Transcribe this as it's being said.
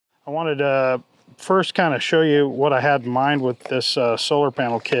I wanted to first kind of show you what I had in mind with this solar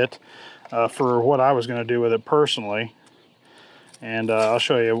panel kit for what I was going to do with it personally. And I'll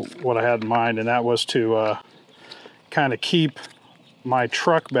show you what I had in mind, and that was to kind of keep my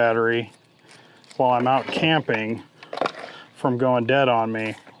truck battery while I'm out camping from going dead on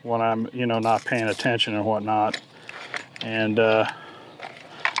me when I'm, you know, not paying attention and whatnot. And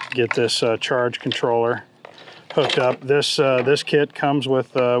get this charge controller hooked up. This kit comes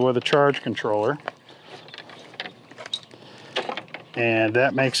with a charge controller, and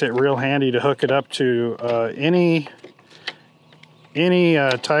that makes it real handy to hook it up to any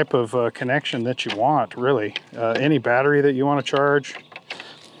type of connection that you want, really. Any battery that you want to charge.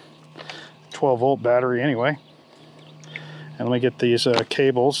 12-volt battery anyway. And let me get these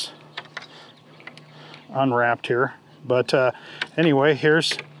cables unwrapped here. But anyway,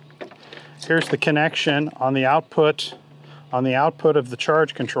 here's the connection on the output of the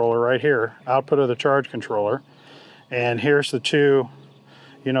charge controller right here. Output of the charge controller. And here's the two,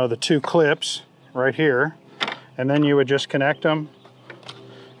 you know, the two clips right here. And then you would just connect them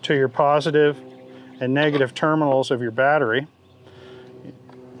to your positive and negative terminals of your battery.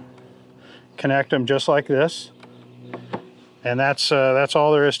 Connect them just like this. And that's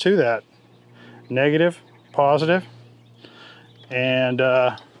all there is to that. Negative, positive. And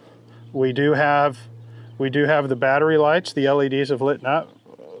we do have the battery lights. The LEDs have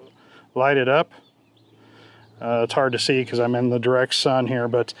lighted up. It's hard to see because I'm in the direct sun here,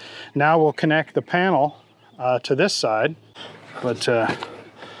 but now we'll connect the panel to this side. But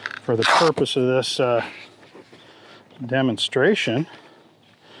for the purpose of this demonstration,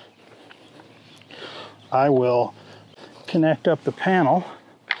 I will connect up the panel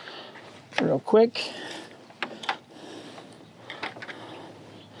real quick.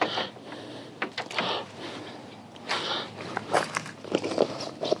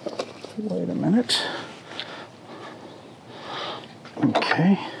 Wait a minute.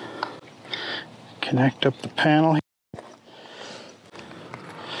 Okay. Connect up the panel.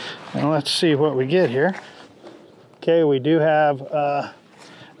 And let's see what we get here. Okay, we do have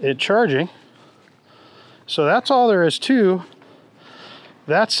it charging. So that's all there is to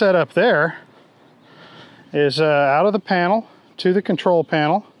that setup there. Is out of the panel to the control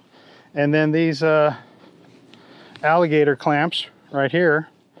panel, and then these alligator clamps right here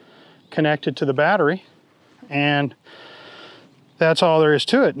connected to the battery, and that's all there is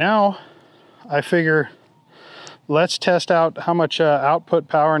to it. Now I figure let's test out how much output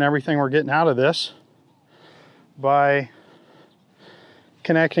power and everything we're getting out of this by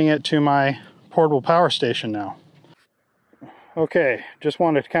connecting it to my portable power station now. Okay, just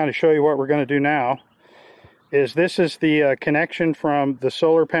wanted to kind of show you what we're going to do now. This is the connection from the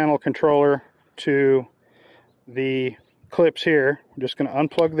solar panel controller to the clips here. We're just going to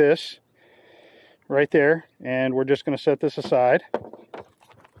unplug this right there, and we're just going to set this aside.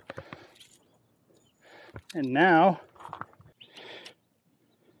 And now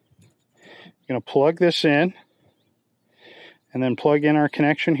I'm going to plug this in and then plug in our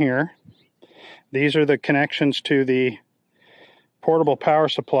connection here. These are the connections to the portable power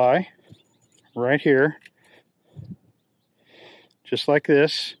supply right here. Just like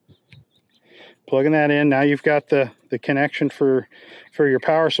this. Plugging that in. Now you've got the connection for your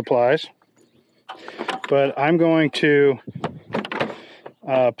power supplies. But I'm going to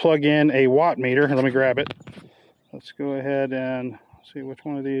plug in a watt meter. Let me grab it. Let's go ahead and see which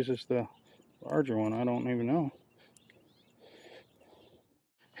one of these is the larger one. I don't even know.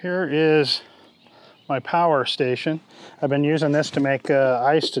 Here is my power station. I've been using this to make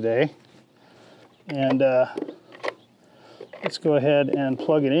ice today. And let's go ahead and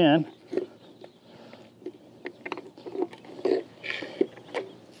plug it in.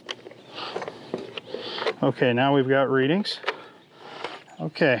 Okay, now we've got readings.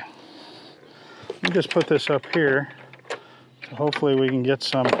 Okay, let me just put this up here. So hopefully we can get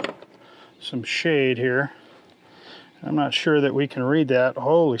some shade here. I'm not sure that we can read that.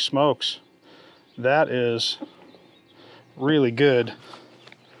 Holy smokes. That is really good.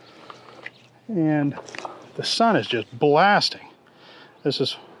 And the sun is just blasting. This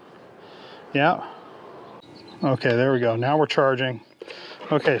is, yeah. Okay, there we go. Now we're charging.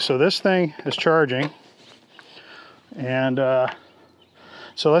 Okay, so this thing is charging. And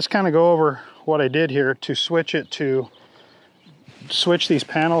so let's kind of go over what I did here to switch these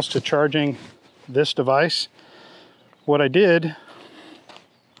panels to charging this device. What I did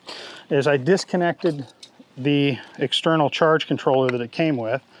is I disconnected the external charge controller that it came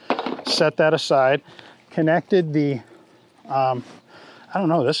with, set that aside, connected the, I don't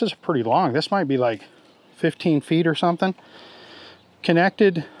know, this is pretty long. This might be like 15 feet or something.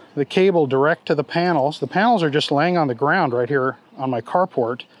 Connected the cable direct to the panels. The panels are just laying on the ground right here on my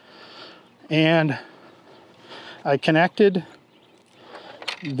carport. And I connected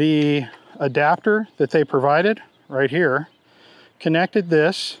the adapter that they provided right here, connected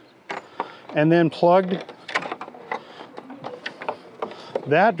this, and then plugged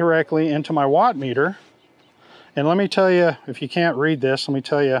that directly into my watt meter. And let me tell you, if you can't read this, let me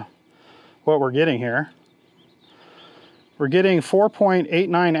tell you what we're getting here. We're getting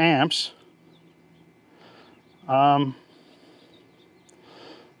 4.89 amps.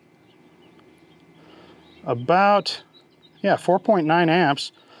 About, yeah, 4.9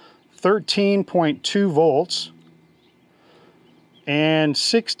 amps, 13.2 volts, and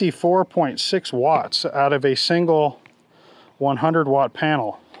 64.6 watts out of a single 100 watt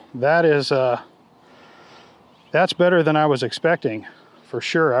panel. That is, that's better than I was expecting, for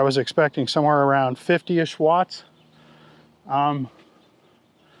sure. I was expecting somewhere around 50-ish watts,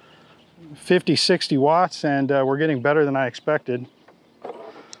 50, 60 watts, and we're getting better than I expected.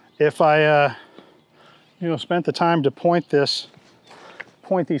 If I, you know, spent the time to point these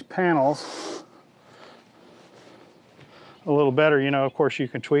panels a little better, you know, of course you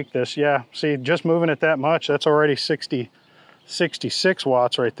can tweak this. Yeah, see, just moving it that much, that's already 66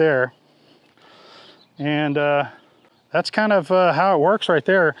 watts right there. And that's kind of how it works right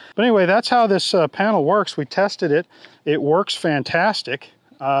there. But anyway, that's how this panel works. We tested it. It works fantastic.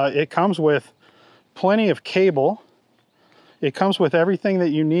 It comes with plenty of cable. It comes with everything that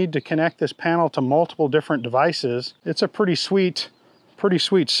you need to connect this panel to multiple different devices. It's a pretty sweet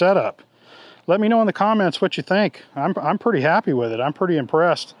setup. Let me know in the comments what you think. I'm pretty happy with it. I'm pretty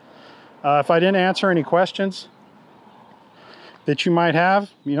impressed. If I didn't answer any questions that you might have,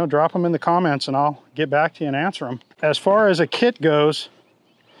 you know, drop them in the comments and I'll get back to you and answer them. As far as a kit goes,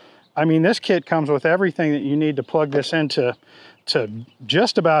 I mean, this kit comes with everything that you need to plug this into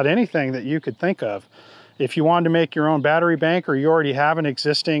just about anything that you could think of. If you wanted to make your own battery bank, or you already have an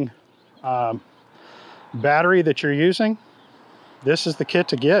existing battery that you're using, this is the kit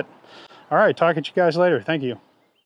to get. All right, talk to you guys later. Thank you.